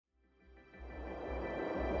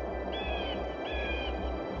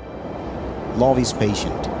Love is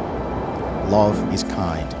patient. Love is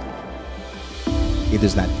kind. It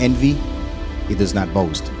does not envy. It does not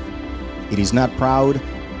boast. It is not proud.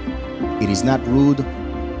 It is not rude.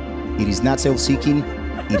 It is not self-seeking.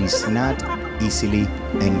 It is not easily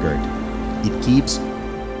angered. It keeps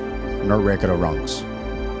no record of wrongs.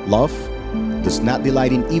 Love does not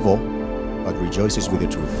delight in evil, but rejoices with the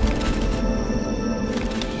truth.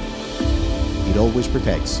 It always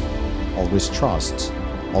protects, always trusts,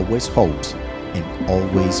 always hopes, and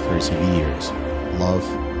always perseveres. Love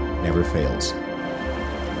never fails.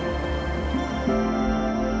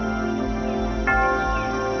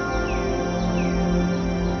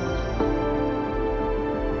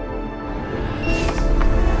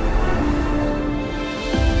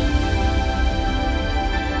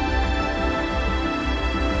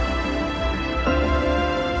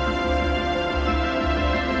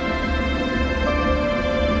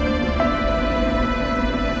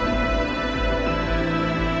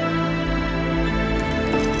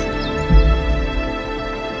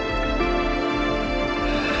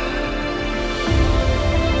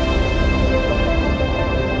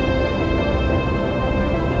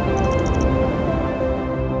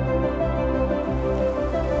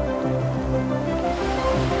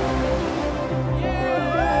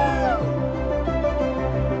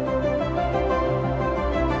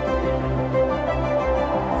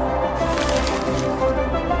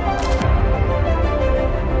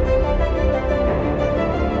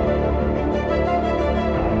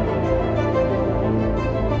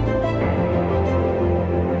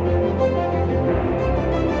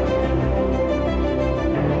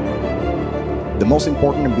 The most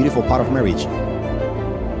important and beautiful part of marriage,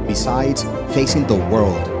 besides facing the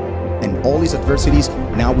world and all its adversities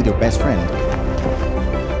now with your best friend,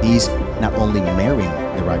 is not only marrying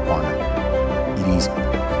the right partner, it is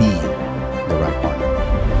being the right partner.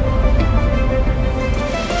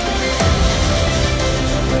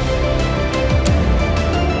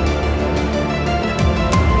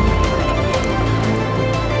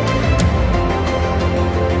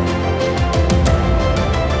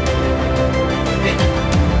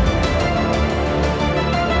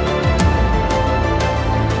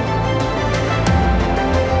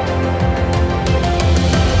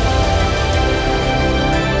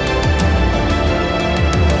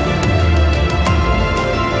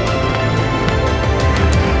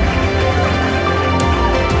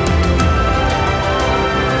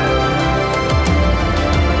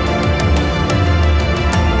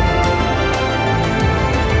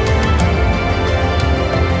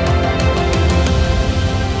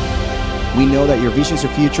 We know that your visions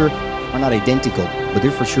of future are not identical, but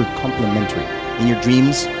they're for sure complementary. In your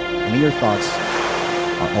dreams and in your thoughts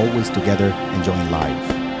are always together enjoying life.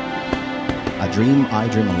 A dream I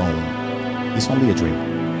dream alone is only a dream,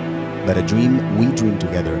 but a dream we dream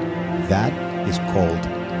together, that is called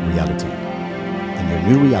reality. And your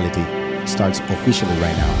new reality starts officially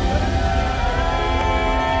right now.